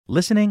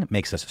Listening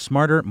makes us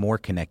smarter, more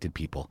connected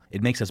people.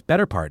 It makes us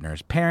better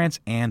partners, parents,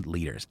 and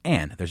leaders.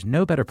 And there's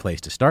no better place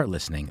to start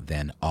listening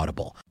than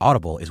Audible.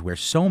 Audible is where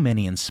so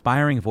many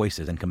inspiring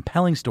voices and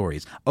compelling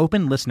stories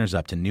open listeners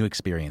up to new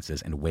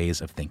experiences and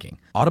ways of thinking.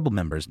 Audible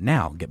members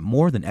now get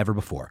more than ever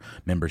before.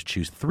 Members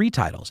choose 3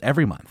 titles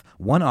every month,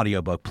 1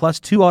 audiobook plus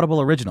 2 Audible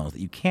originals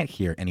that you can't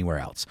hear anywhere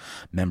else.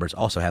 Members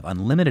also have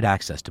unlimited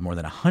access to more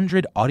than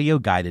 100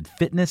 audio-guided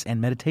fitness and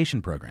meditation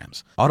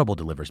programs. Audible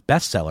delivers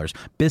bestsellers,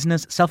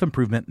 business,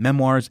 self-improvement,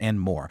 memoirs, and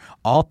more,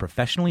 all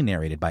professionally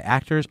narrated by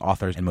actors,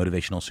 authors, and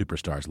motivational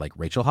superstars like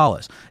Rachel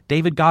Hollis,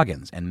 David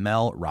Goggins, and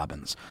Mel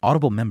Robbins.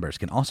 Audible members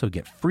can also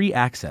get free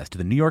access to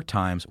the New York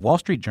Times, Wall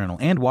Street Journal,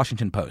 and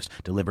Washington Post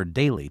delivered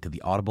daily to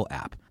the Audible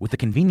app. With the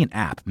convenient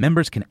app,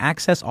 members can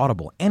access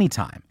Audible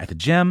anytime, at the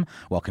gym,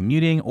 while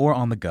commuting, or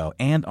on the go,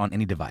 and on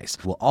any device.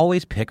 We'll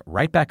always pick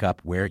right back up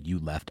where you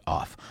left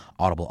off.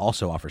 Audible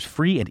also offers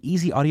free and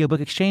easy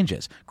audiobook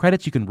exchanges,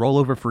 credits you can roll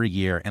over for a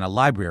year, and a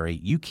library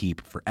you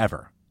keep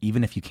forever,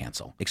 even if you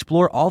cancel.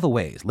 Explore all the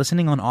ways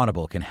listening on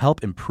Audible can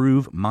help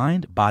improve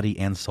mind, body,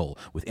 and soul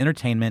with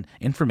entertainment,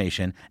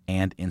 information,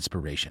 and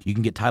inspiration. You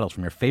can get titles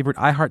from your favorite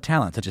iHeart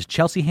talent such as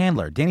Chelsea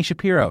Handler, Danny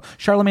Shapiro,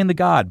 Charlamagne the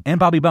God, and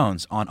Bobby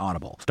Bones on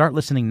Audible. Start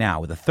listening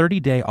now with a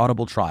 30-day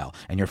Audible trial,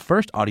 and your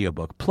first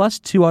audiobook plus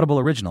 2 Audible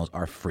originals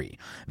are free.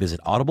 Visit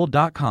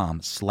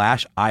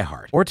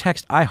audible.com/iHeart or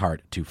text iHeart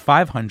to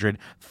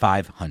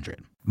 500-500.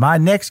 My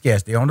next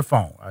guest, they're on the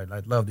phone. I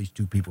love these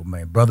two people,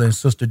 man. Brother and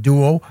sister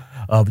duo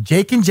of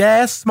Jake and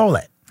Jazz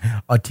Smollett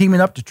are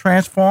teaming up to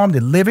transform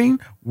the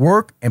living,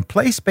 work, and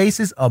play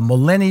spaces of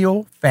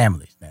millennial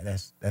families. Now,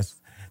 that's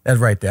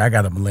right there. I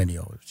got a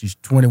millennial. She's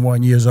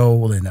 21 years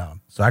old, and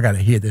so I got to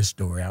hear this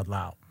story out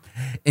loud.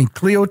 In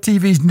Clio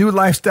TV's new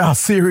lifestyle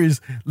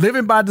series,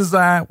 Living by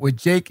Design with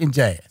Jake and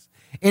Jazz.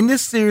 In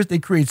this series, they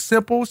create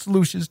simple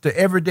solutions to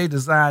everyday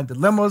design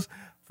dilemmas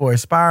for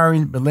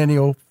aspiring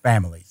millennial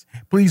families.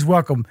 Please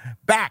welcome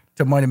back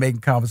to Money Making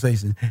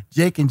Conversation,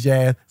 Jake and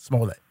Jazz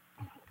Smollett.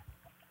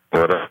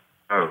 What up?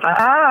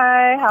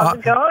 Hi, how's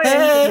it going?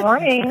 Hey. Good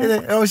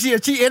morning. Oh,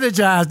 she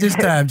energized this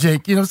time,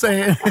 Jake. You know what I'm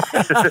saying?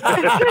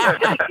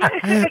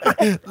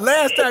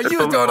 Last time you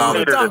was doing all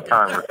the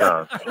talking.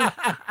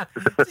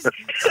 She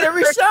said,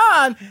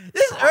 Rashawn,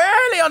 it's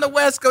early on the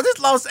West Coast. It's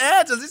Los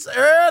Angeles. It's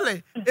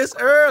early. It's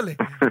early.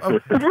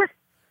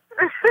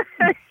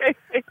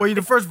 Well,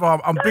 first of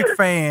all, I'm big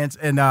fans,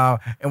 and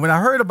when I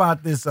heard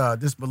about this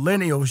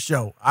millennial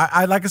show,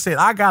 I like I said,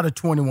 I got a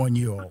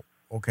 21-year-old,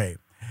 okay,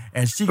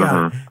 and she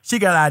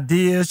got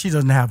ideas. She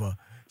doesn't have a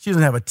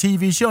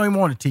TV. She don't even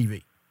want a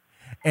TV,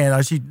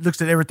 and she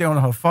looks at everything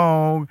on her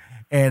phone,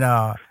 and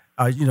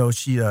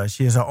she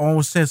has her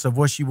own sense of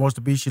what she wants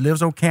to be. She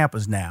lives on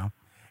campus now,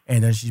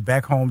 and she's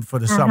back home for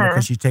the summer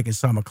because she's taking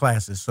summer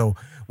classes. So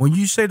when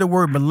you say the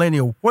word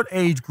millennial, what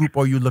age group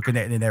are you looking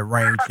at in that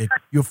range that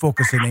you're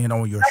focusing in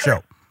on your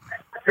show?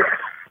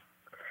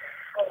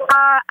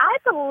 I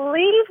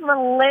believe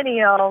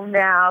millennial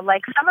now.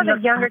 Like some of the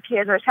younger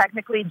kids are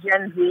technically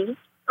Gen Z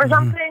or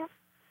something.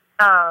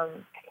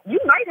 You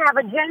might have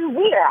a Gen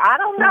Z. I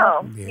don't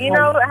know. Yeah. You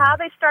know how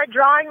they start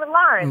drawing the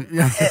line in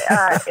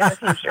the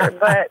future.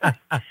 But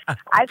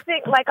I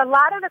think like a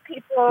lot of the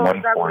people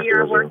that we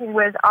are working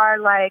with are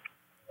like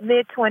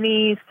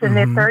mid-20s to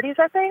mid-30s,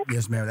 I think.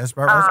 Yes, ma'am. That's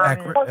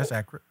accurate. That's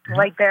accurate.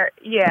 Like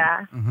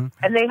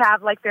and they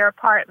have like their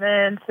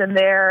apartments and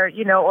they're,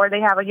 or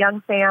they have a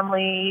young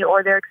family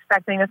or they're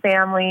expecting a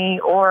family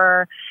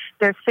or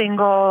they're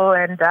single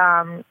and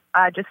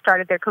just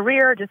started their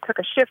career, just took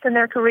a shift in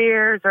their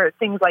careers or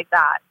things like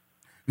that.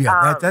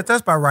 Yeah, that's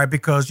about right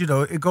because,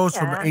 it goes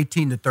from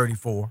 18 to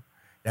 34.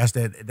 That's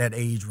that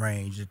age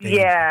range.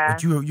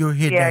 But you're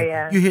hitting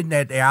that. You're hitting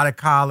that. They're out of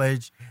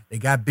college. They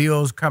got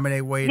bills coming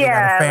their way. They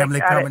got a family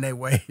coming their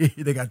way.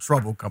 They got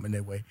trouble coming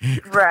their way.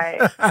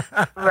 Right.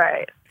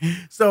 Right.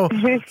 So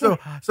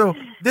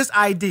this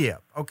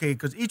idea, okay,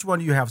 because each one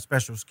of you have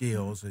special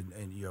skills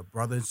and your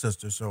brother and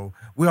sister. So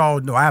we all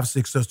know I have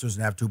 6 sisters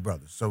and I have 2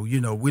 brothers. So,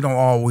 we don't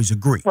always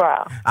agree.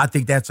 Wow. I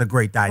think that's a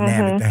great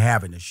dynamic to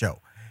have in the show.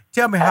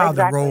 Tell me how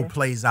the role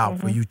plays out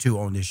for you two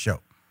on this show.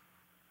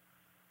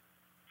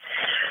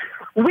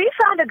 We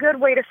found a good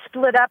way to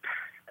split up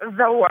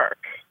the work.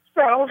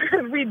 So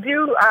we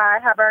do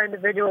have our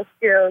individual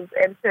skills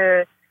and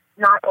to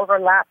not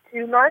overlap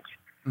too much.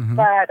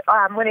 But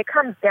when it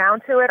comes down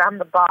to it, I'm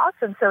the boss,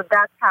 and so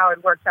that's how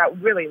it works out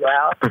really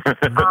well.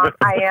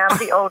 I am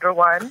the older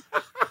one,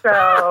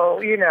 so,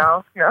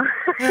 no,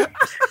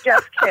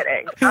 just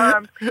kidding.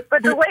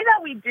 But the way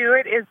that we do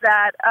it is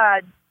that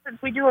since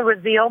we do a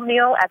reveal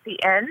meal at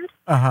the end,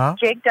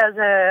 Jake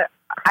I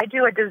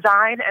do a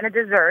design and a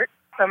dessert.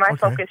 So my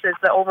focus is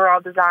the overall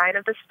design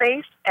of the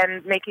space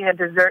and making a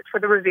dessert for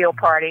the reveal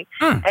party.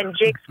 And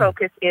Jake's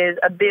focus is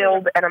a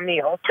build and a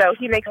meal. So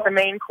he makes the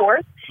main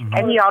course,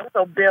 and he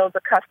also builds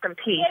a custom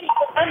piece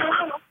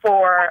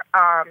for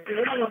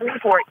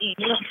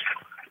each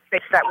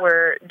space that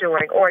we're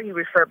doing, or he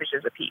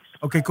refurbishes a piece.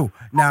 Okay, cool.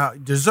 Now,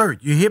 dessert.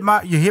 You hit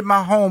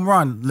my home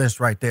run list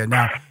right there.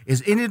 Now,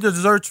 is any of the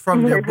desserts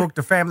from their book,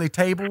 The Family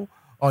Table,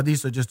 or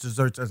these are just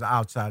desserts as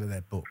outside of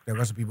that book, that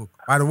recipe book?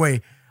 By the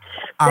way,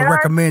 I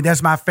recommend.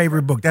 That's my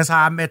favorite book. That's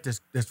how I met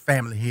this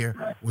family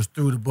here, was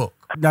through the book.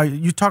 Now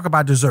you talk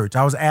about desserts.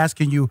 I was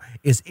asking you,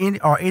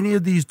 are any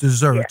of these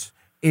desserts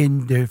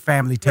in the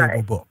family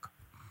table book?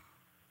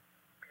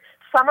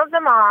 Some of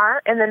them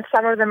are, and then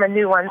some of them are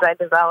new ones I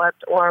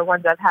developed or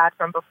ones I've had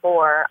from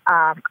before.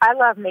 I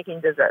love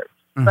making desserts.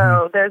 Mm-hmm.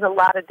 So there's a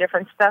lot of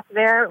different stuff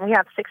there. We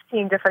have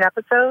 16 different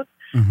episodes.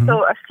 Mm-hmm.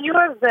 So a few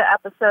of the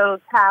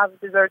episodes have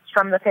desserts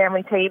from the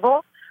family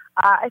table.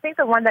 I think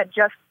the one that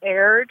just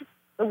aired,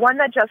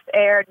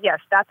 yes,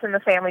 that's in the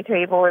family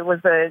table. It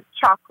was a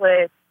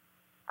chocolate,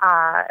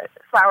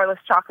 flourless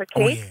chocolate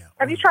cake.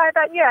 Have you tried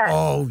that yet?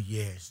 Oh,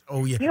 yes.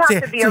 You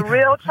have to be a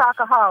real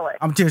chocoholic.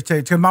 I'm just telling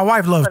you, because my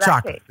wife loves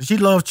chocolate. She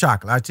loves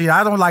chocolate. I tell you,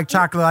 I don't like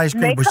chocolate ice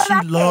cream, but she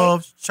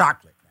loves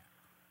chocolate.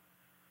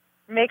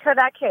 Make her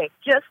that cake,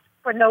 just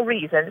for no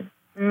reason.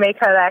 Make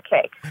her that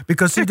cake.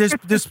 Because this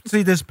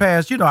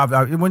past,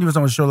 when you was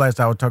on the show last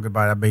time, I was talking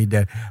about I made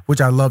that,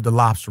 which I love, the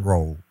lobster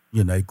roll.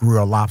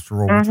 Grilled lobster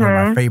roll, which is one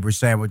of my favorite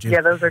sandwiches.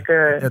 Yeah, those are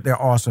good.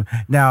 They're awesome.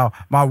 Now,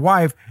 my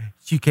wife,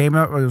 she came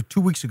up a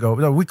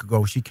week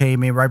ago, she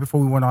came in right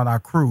before we went on our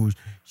cruise.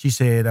 She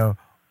said,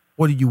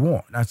 what do you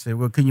want? I said,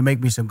 well, can you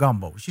make me some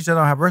gumbo? She said, I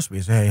don't have a recipe.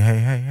 I said,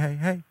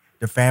 hey,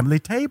 the family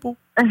table.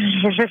 Won't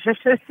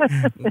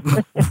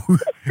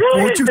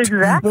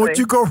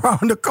you go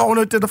around the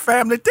corner to the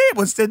family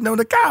table sitting on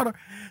the counter?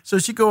 So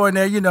she go in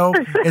there,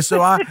 and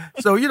so I'm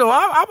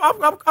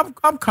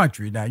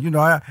country now.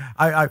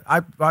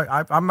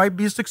 I might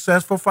be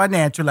successful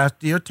financially. I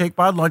still take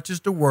my lunches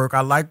to work. I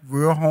like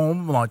real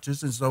home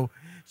lunches, and so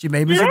she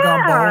made me some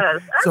gumbo.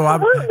 So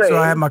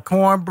I had my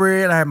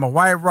cornbread, I had my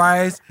white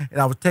rice,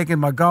 and I was taking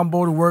my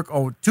gumbo to work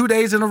 2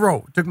 days in a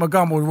row. Took my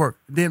gumbo to work.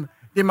 Then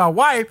my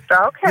wife.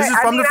 Okay. I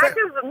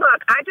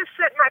just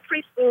sent my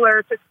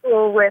preschooler to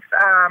school with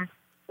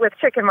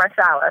chicken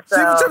marsala. So,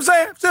 see what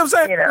I'm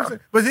saying?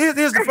 But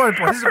here's the funny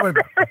part.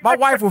 My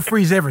wife will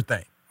freeze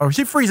everything.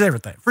 She freeze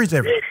everything.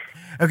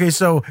 Okay,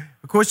 so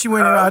of course she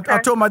went. I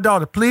told my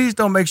daughter, please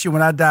don't make sure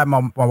when I die,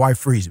 my wife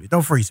freeze me.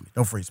 Don't freeze me.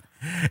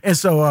 And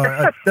so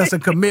that's a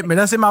commitment.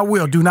 That's in my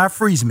will. Do not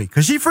freeze me,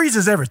 because she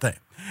freezes everything.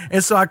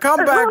 And so I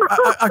come back.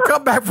 I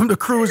come back from the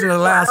cruise in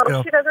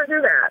Alaska. She doesn't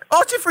do that.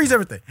 Oh, she freezes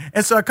everything.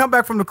 And so I come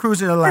back from the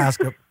cruise in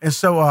Alaska. And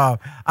so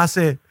I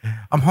said,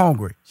 I'm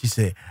hungry. She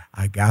said,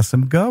 I got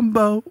some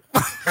gumbo.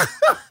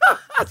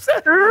 I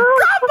said,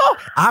 gumbo?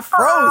 I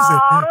froze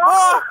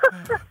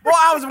it. Boy,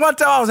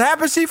 I was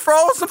happy she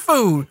froze some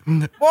food.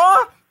 Boy,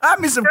 I had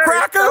me some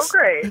crackers,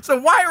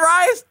 some white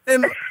rice,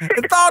 and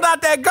thawed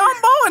out that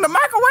gumbo in the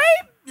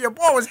microwave. Your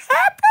boy was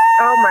happy.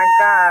 Oh, my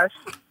gosh.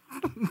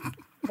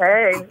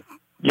 Hey.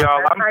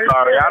 Y'all, I'm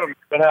sorry. I don't know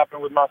what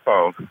happened with my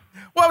phone.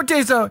 Well, I'll tell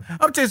you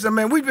something,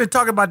 man. We've been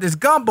talking about this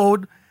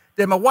gumbo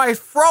that my wife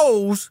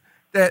froze,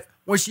 that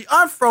when she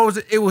unfroze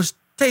it, it was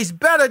taste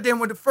better than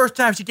when the first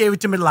time she gave it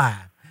to me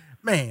live.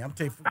 Man, I'm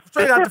telling you,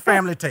 straight out the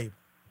family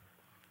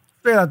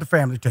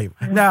table.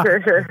 Now,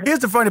 here's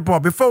the funny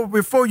part.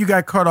 Before you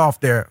got cut off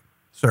there,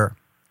 sir,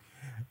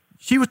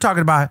 she was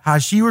talking about how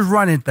she was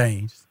running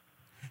things.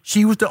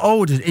 She was the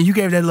oldest, and you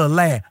gave that little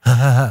laugh.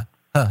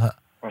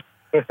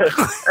 You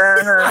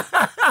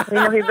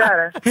know he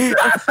better.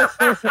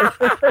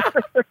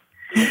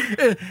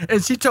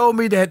 And she told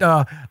me that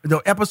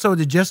the episode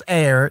that just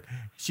aired,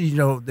 they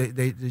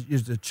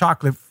used the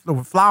chocolate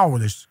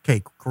flourless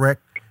cake,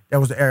 correct? That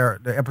was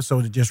the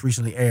episode that just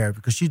recently aired,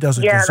 because she does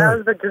a dessert. Yeah, that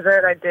was the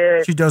dessert I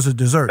did. She does a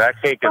dessert.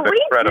 That cake is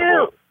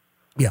incredible.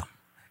 Yeah,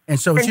 and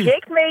so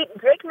Jake made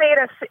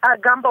a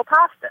gumbo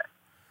pasta,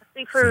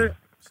 seafood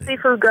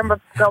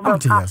gumbo pasta. I'm gonna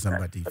tell you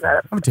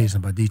something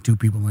about these two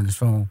people on this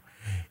phone.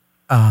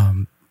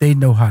 They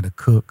know how to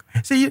cook.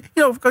 See,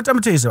 because I'm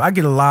gonna tell you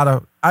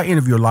something. I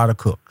interview a lot of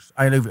cooks.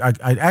 I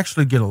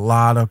actually get a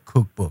lot of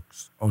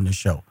cookbooks on the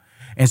show.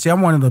 And see, I'm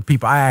one of the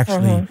people. I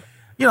actually,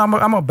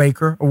 I'm a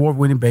baker,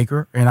 award-winning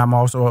baker, and I'm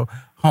also a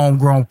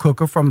homegrown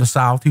cooker from the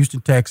South,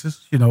 Houston,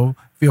 Texas.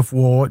 Fifth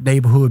Ward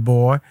neighborhood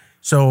boy.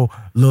 So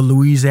little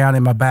Louisiana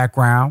in my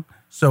background.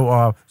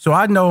 So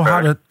I know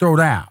how to throw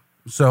down.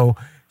 So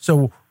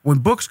when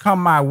books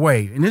come my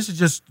way, and this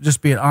is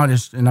just being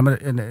honest,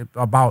 and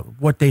about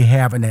what they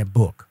have in that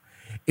book,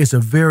 it's a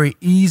very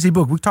easy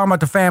book. We're talking about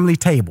the family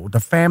table.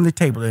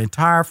 The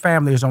entire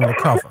family is on the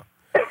cover,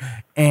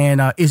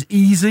 and it's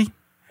easy,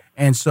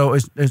 and so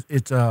it's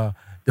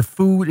the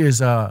food is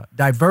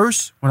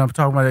diverse. When I'm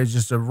talking about it, it's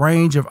just a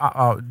range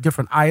of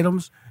different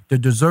items. The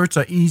desserts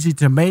are easy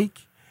to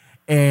make,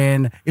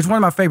 and it's one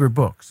of my favorite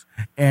books.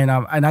 And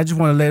I just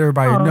want to let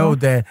everybody know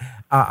that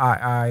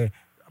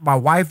my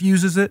wife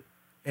uses it.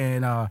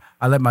 And I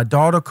let my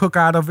daughter cook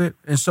out of it.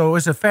 And so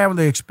it's a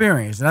family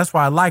experience. And that's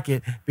why I like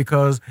it,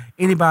 because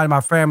everybody in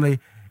my family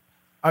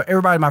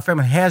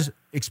has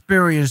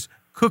experienced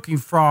cooking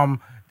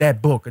from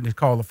that book, and it's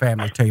called The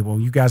Family Table.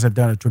 You guys have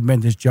done a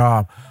tremendous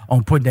job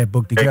on putting that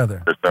book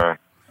together.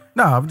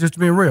 No, I'm just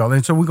being real.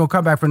 And so we're going to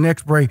come back for the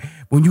next break.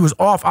 When you was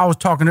off, I was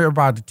talking to her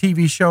about the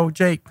TV show,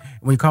 Jake.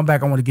 When you come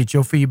back, I want to get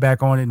your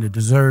feedback on it and the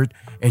dessert.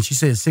 And she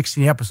said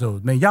 16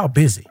 episodes. Man, y'all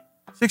busy.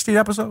 16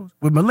 episodes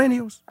with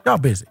millennials? Y'all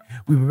busy.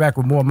 We'll be back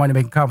with more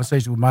money-making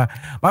conversation with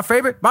my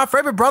favorite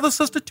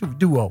brother-sister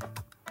duo.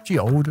 She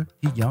older,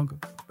 he younger.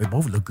 They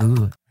both look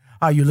good.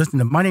 You're listening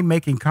to Money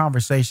Making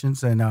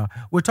Conversations, and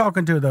we're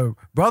talking to the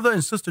brother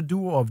and sister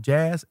duo of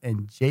Jazz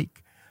and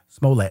Jake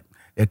Smollett.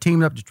 They're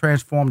teaming up to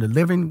transform the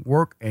living,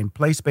 work, and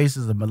play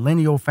spaces of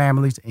millennial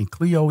families in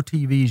Clio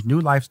TV's new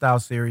lifestyle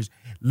series,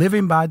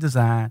 Living by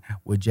Design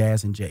with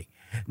Jazz and Jake.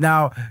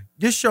 Now,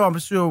 this show, I'm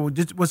sure,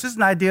 was this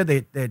an idea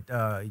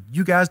that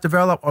you guys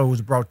developed, or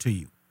was it brought to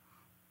you?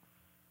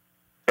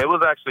 It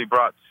was actually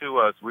brought to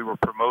us. We were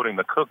promoting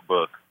the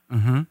cookbook,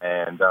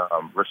 and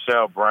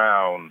Rochelle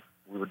Brown,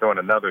 we were doing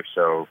another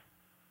show,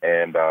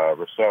 and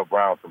Rochelle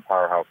Brown from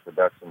Powerhouse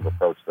Productions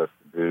approached us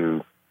to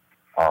do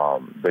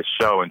this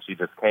show, and she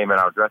just came in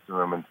our dressing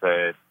room and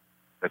said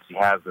that she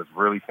has this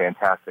really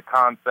fantastic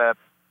concept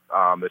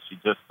that she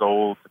just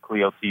sold to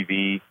Clio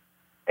TV,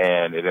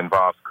 and it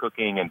involves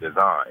cooking and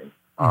design.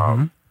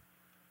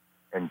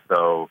 And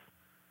so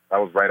that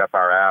was right up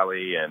our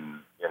alley, and,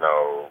 you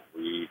know,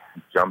 we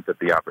jumped at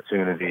the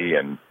opportunity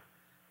and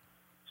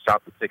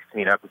shot the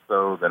 16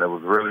 episodes, and it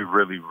was really,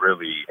 really,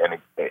 really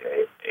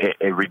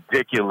a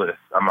ridiculous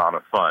amount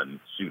of fun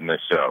shooting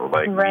this show.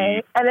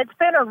 Right. And it's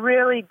been a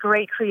really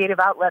great creative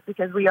outlet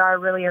because we are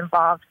really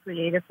involved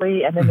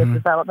creatively and in the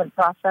development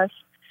process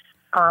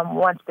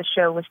once the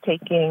show was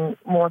taking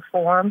more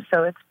form.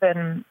 So it's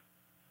been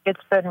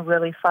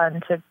really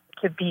fun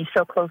to be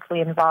so closely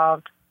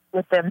involved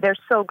with them. They're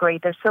so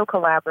great. They're so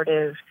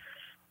collaborative.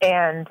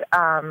 And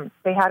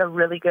they had a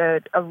really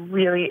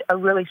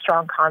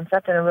strong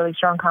concept and a really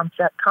strong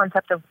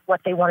concept of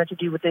what they wanted to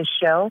do with this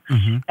show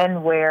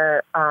and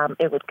where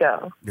it would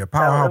go. Yeah,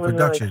 Powerhouse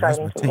Productions. Really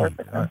That's my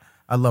team.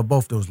 I love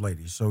both those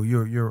ladies. So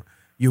you're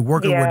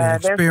working with the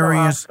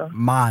experienced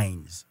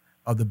minds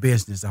of the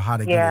business of how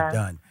to get it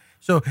done.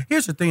 So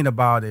here's the thing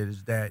about it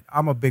is that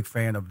I'm a big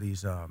fan of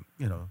these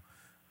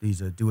these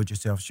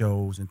do-it-yourself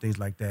shows and things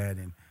like that.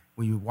 And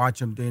when you watch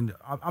them, then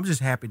I'm just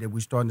happy that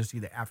we're starting to see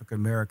the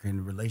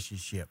African-American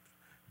relationship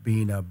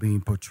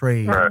being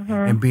portrayed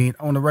and being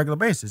on a regular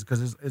basis,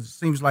 because it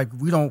seems like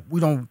we don't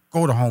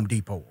go to Home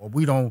Depot, or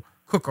we don't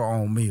cook our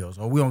own meals,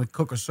 or we only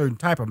cook a certain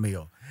type of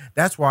meal.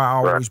 That's why I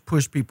always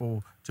push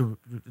people to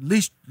at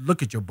least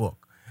look at your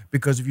book,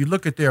 because if you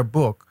look at their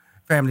book,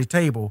 Family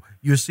Table,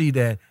 you'll see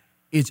that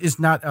it's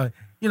not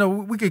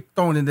we get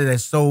thrown into that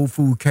soul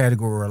food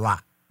category a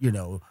lot,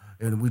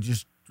 and we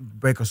just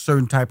break a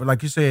certain type of,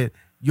 like you said.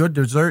 Your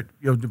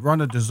run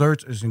of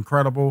desserts is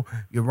incredible.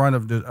 Your run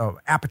of the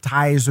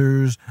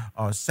appetizers,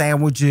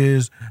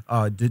 sandwiches,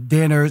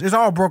 dinners, it's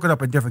all broken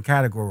up in different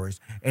categories.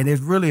 And it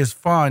really is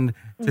fun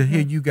to hear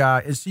you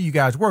guys and see you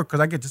guys work, because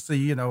I get to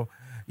see,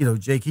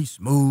 Jake, he's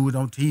smooth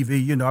on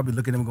TV. I'll be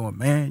looking at him going,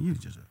 man, you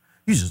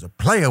just a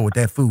player with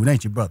that food,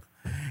 ain't you, brother?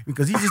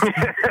 Because he's just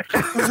smooth.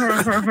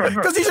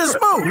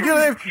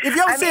 If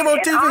you ever see him on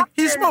TV,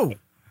 he's smooth.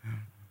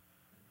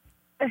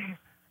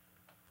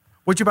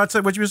 What you about to say?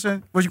 What you were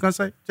saying? What you gonna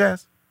say,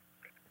 Jazz?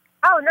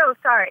 Oh no,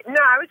 sorry.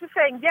 No, I was just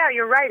saying. Yeah,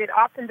 you're right. It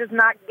often does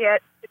not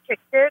get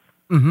depicted,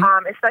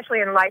 especially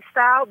in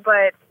lifestyle.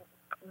 But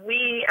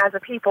we, as a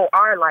people,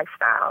 are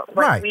lifestyle.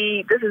 Like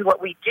this is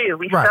what we do.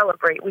 We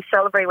celebrate. We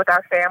celebrate with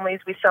our families.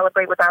 We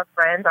celebrate with our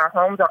friends. Our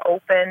homes are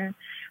open.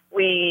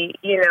 We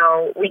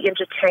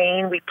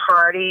entertain. We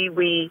party.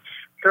 We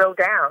throw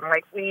down.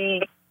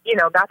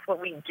 That's what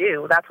we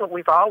do. That's what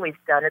we've always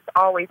done. It's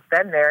always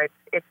been there.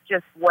 It's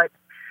just what.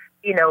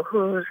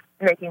 Who's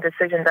making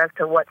decisions as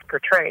to what's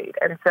portrayed.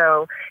 And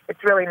so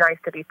it's really nice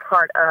to be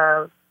part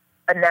of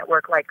a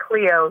network like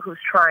Clio, who's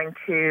trying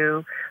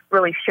to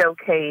really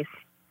showcase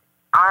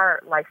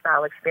our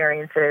lifestyle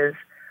experiences,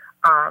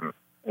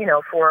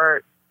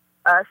 for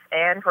us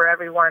and for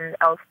everyone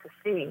else to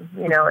see.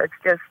 It's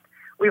just,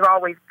 we've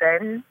always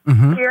been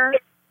here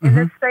in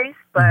this space,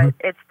 but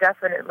it's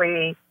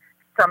definitely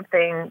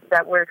something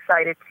that we're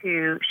excited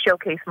to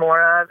showcase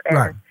more of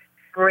and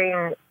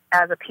bring,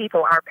 as a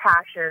people, our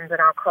passions and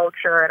our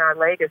culture and our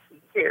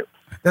legacy too.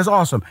 That's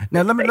awesome.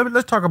 Now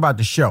let's talk about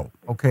the show.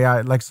 Okay,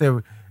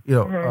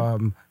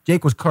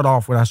 Jake was cut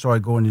off when I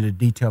started going into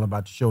detail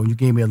about the show, and you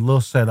gave me a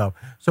little setup.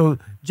 So,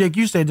 Jake,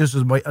 you said this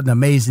was an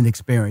amazing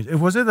experience.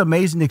 Was it an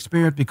amazing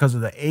experience because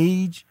of the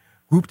age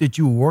group that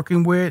you were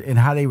working with and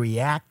how they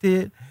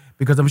reacted?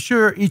 Because I'm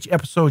sure each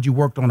episode you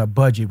worked on a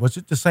budget. Was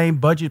it the same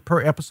budget per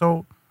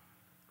episode?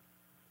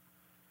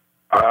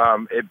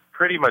 It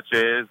pretty much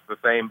is the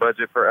same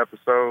budget per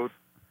episode.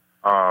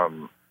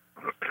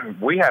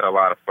 We had a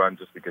lot of fun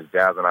just because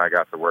Jazz and I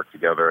got to work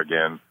together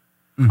again.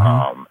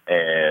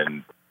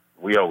 And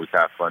we always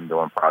have fun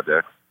doing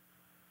projects.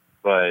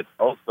 But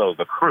also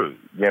the crew,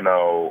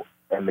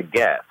 and the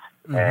guests.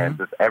 And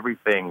just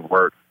everything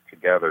worked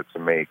together to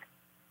make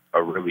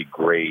a really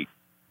great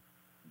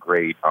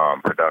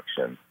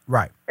production.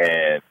 Right.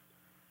 And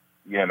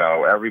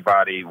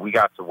everybody, we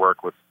got to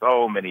work with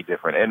so many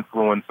different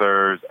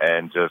influencers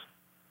and just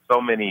so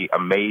many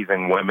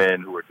amazing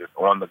women who are just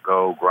on the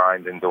go,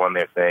 grinding, doing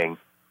their thing,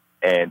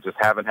 and just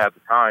haven't had the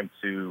time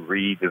to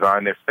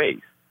redesign their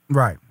space.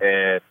 Right.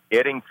 And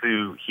getting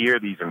to hear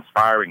these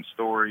inspiring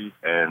stories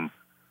and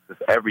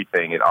just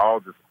everything, it all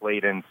just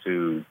played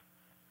into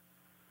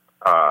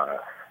a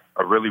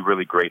really,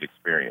 really great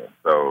experience.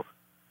 So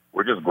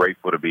we're just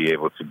grateful to be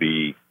able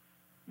to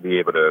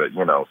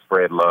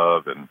spread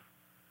love and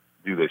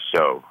do this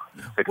show.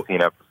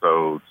 16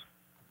 episodes.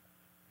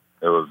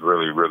 It was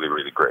really, really,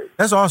 really great.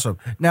 That's awesome.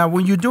 Now,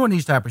 when you're doing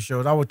these type of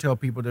shows, I would tell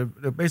people they're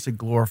basically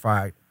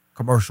glorified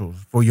commercials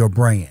for your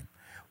brand.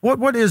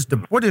 What is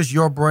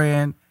your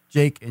brand,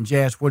 Jake and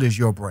Jazz? What is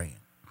your brand?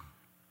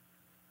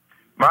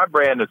 My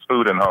brand is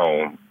Food and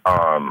Home.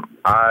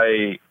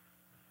 I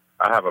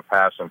have a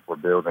passion for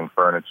building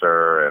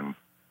furniture and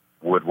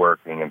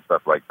woodworking and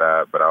stuff like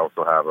that, but I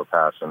also have a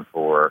passion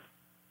for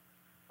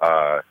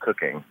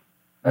cooking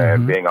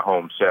and being a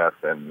home chef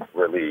and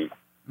really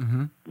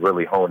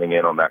honing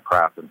in on that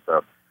craft and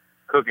stuff.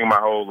 Cooking my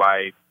whole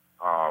life.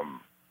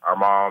 Our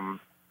mom,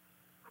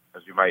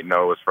 as you might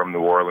know, is from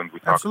New Orleans. We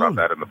talk about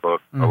that in the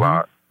book a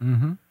lot.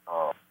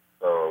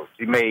 So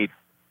she made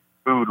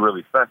food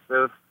really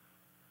festive.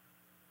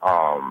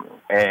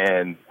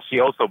 And she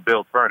also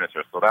built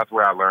furniture, so that's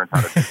where I learned how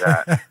to do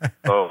that.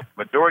 So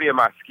majority of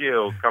my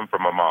skills come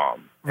from my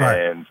mom. Right.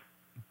 And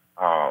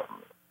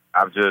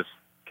I've just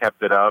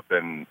kept it up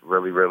and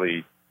really,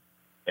 really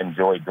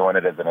enjoyed doing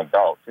it as an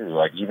adult, too.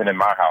 Like, even in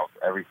my house,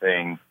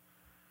 everything,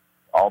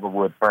 all the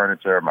wood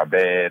furniture, my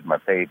bed, my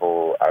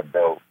table, I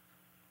built,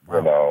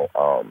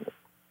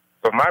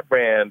 So my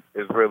brand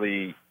is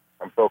really,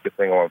 I'm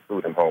focusing on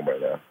Food and Home right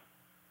now.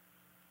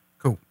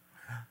 Cool.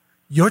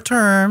 Your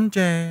turn,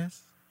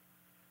 Jazz.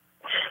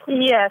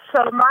 Yeah,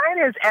 so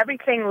mine is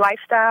everything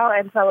lifestyle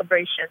and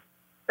celebration.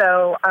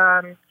 So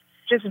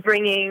just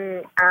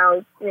bringing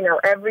out,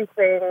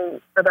 everything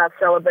about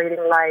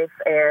celebrating life.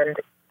 And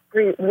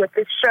with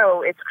this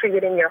show, it's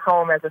creating your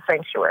home as a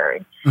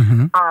sanctuary,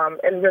 and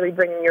really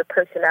bringing your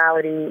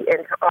personality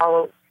into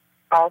all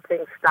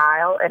things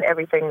style and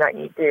everything that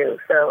you do.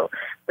 So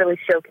really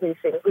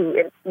showcasing who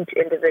each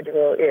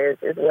individual is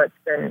what's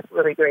been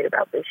really great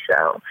about this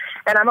show.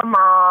 And I'm a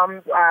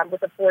mom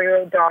with a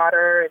 4-year-old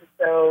daughter, and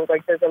so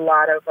there's a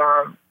lot of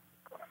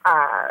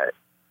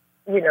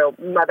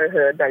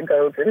motherhood that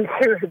goes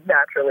into it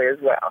naturally as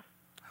well.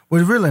 Well,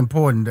 it's really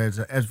important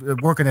as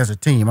working as a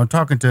team. I'm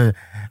talking to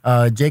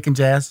Jake and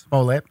Jazz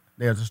Smollett.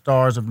 They're the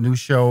stars of the new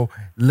show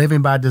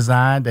Living by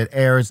Design that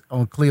airs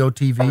on Clio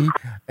TV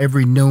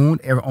every noon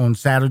on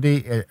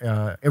Saturday,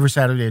 every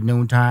Saturday at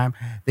noontime.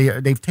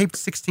 They've taped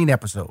 16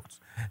 episodes.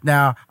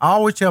 Now, I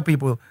always tell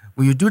people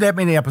when you do that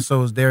many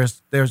episodes,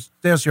 there's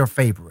your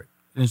favorite.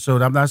 And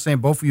so I'm not saying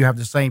both of you have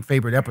the same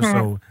favorite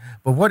episode,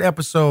 but what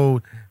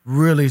episode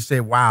really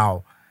said,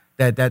 "Wow,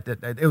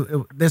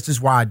 this is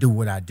why I do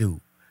what I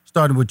do."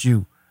 Starting with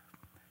you,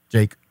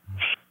 Jake.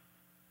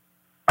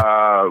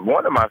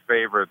 One of my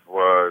favorites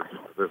was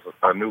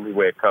a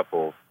newlywed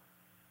couple,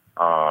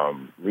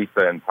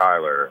 Lisa and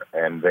Tyler,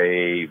 and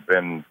they've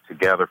been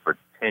together for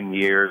 10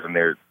 years, and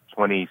they're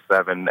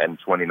 27 and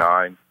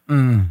 29,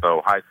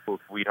 so high school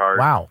sweethearts.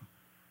 Wow.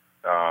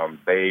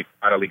 They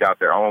finally got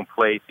their own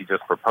place. He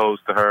just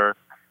proposed to her,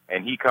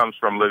 and he comes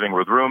from living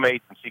with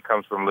roommates, and she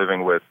comes from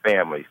living with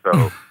family.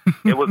 So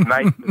it was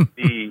nice to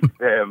see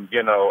them,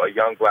 a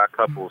young black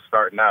couple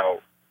starting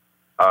out,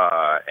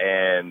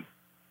 and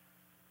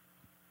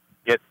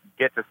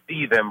get to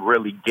see them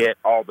really get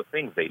all the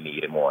things they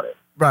need and wanted.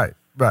 Right.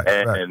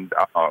 And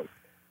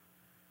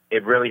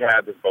it really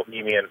had this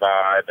bohemian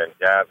vibe, and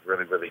Jazz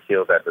really, really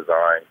killed that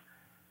design.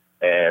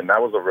 And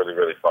that was a really,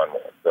 really fun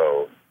one.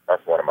 So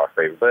that's one of my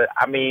favorites. But,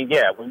 I mean,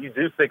 yeah, when you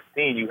do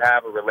 16, you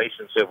have a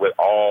relationship with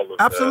all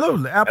of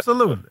Absolutely.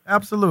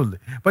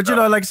 But,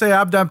 like I say,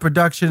 I've done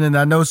production, and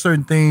I know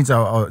certain things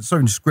or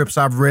certain scripts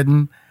I've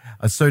written,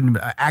 certain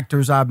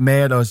actors I've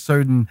met, or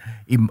certain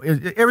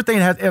everything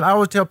has. And I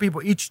always tell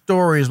people each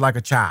story is like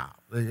a child.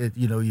 The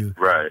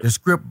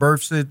script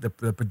births it, the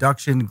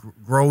production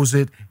grows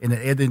it, and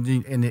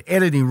the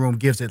editing room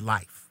gives it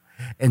life.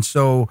 And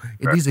so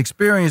in these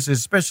experiences,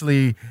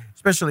 especially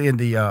in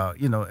the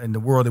in the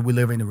world that we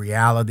live in, the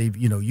reality,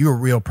 you're a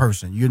real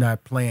person. You're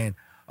not playing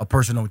a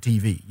person on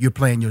TV. You're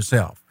playing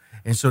yourself.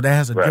 And so that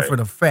has a different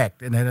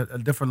effect and a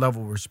different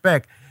level of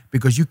respect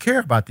because you care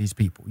about these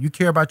people. You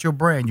care about your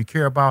brand. You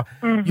care about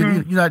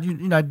you're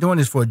not doing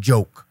this for a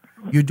joke.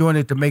 You're doing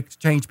it to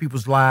change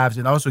people's lives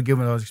and also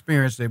giving them an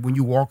experience that when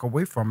you walk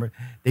away from it,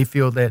 they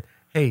feel that,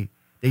 hey,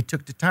 they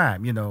took the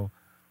time,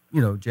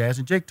 Jazz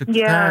and Jake took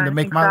the time to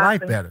make my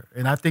life better.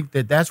 And I think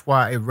that's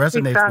why it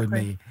resonates with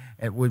me.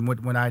 And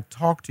when I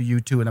talk to you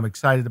two, and I'm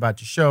excited about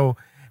the show,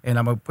 and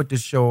I'm gonna put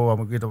this show.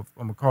 I'm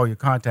gonna call your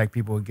contact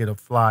people and get a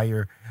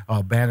flyer,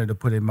 banner to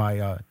put in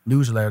my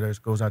newsletter. It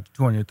goes out to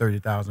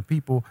 230,000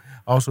 people.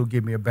 Also,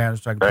 give me a banner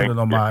so I can put it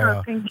on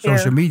my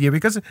social media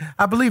because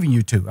I believe in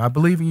you two.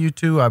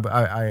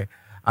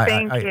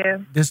 Thank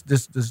you.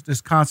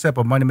 This concept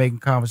of money making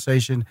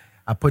conversation.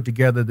 I put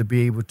together to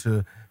be able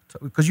to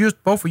because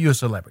both of you are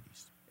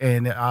celebrities.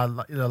 And it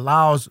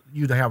allows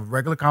you to have a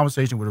regular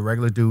conversation with a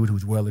regular dude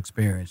who's well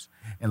experienced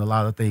in a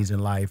lot of things in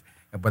life.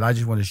 But I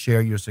just want to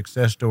share your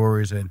success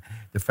stories and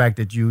the fact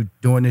that you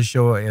doing this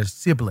show as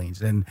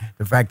siblings and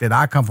the fact that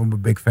I come from a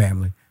big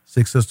family,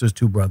 6 sisters,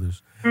 2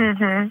 brothers.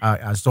 Mm-hmm.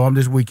 I saw him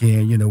this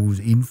weekend, who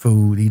was eating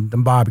food, eating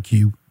them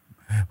barbecue.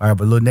 I have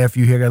a little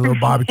nephew here, got a little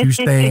barbecue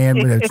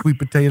stand with that sweet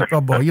potato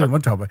gumbo. You know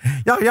what I'm talking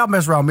about. Y'all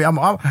mess around with me.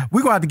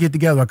 We're going to have to get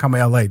together and come to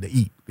L.A. to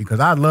eat because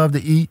I love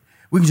to eat.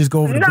 We can just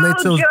go over to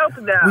Bledsoe's. Joke,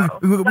 though.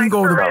 We can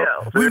go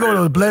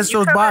to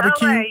Bledsoe's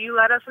barbecue. LA, you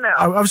let us know.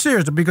 I'm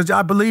serious because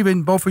I believe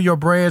in both of your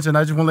brands, and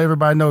I just want to let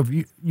everybody know if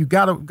you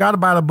gotta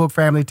buy the book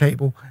Family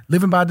Table,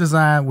 Living by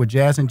Design with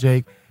Jazz and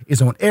Jake.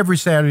 It's on every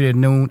Saturday at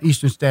noon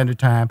Eastern Standard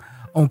Time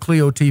on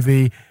Clio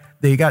TV.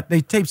 They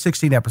tape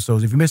 16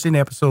 episodes. If you miss any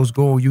episodes,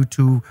 go on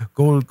YouTube.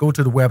 Go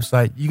to the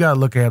website. You gotta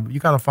look at them. You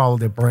gotta follow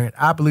their brand.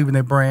 I believe in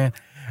their brand.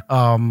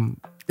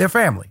 They're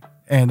family,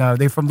 and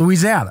they're from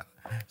Louisiana.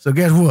 So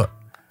guess what?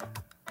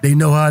 They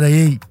know how to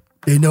eat.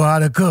 They know how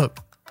to cook.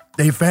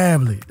 They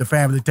family, the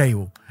Family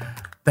Table.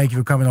 Thank you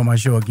for coming on my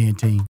show again,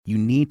 team. You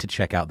need to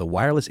check out the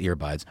wireless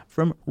earbuds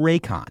from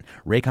Raycon.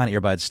 Raycon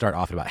earbuds start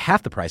off at about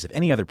half the price of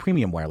any other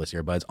premium wireless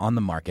earbuds on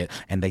the market,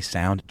 and they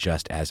sound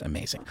just as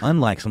amazing.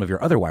 Unlike some of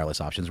your other wireless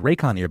options,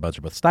 Raycon earbuds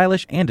are both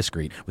stylish and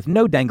discreet, with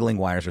no dangling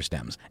wires or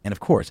stems. And of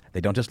course,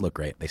 they don't just look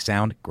great, they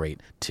sound great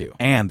too.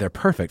 And they're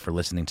perfect for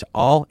listening to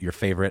all your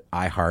favorite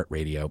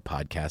iHeartRadio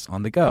podcasts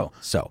on the go.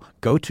 So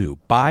go to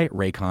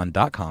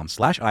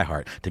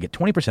buyraycon.com/iHeart to get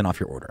 20% off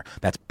your order.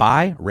 That's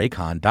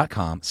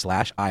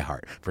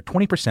buyraycon.com/iHeart for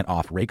 20%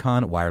 off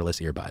Raycon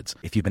wireless earbuds.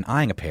 If you've been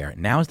eyeing a pair,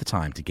 now's the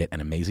time to get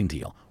an amazing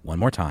deal. One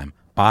more time,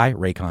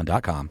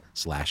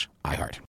 buyraycon.com/iHeart.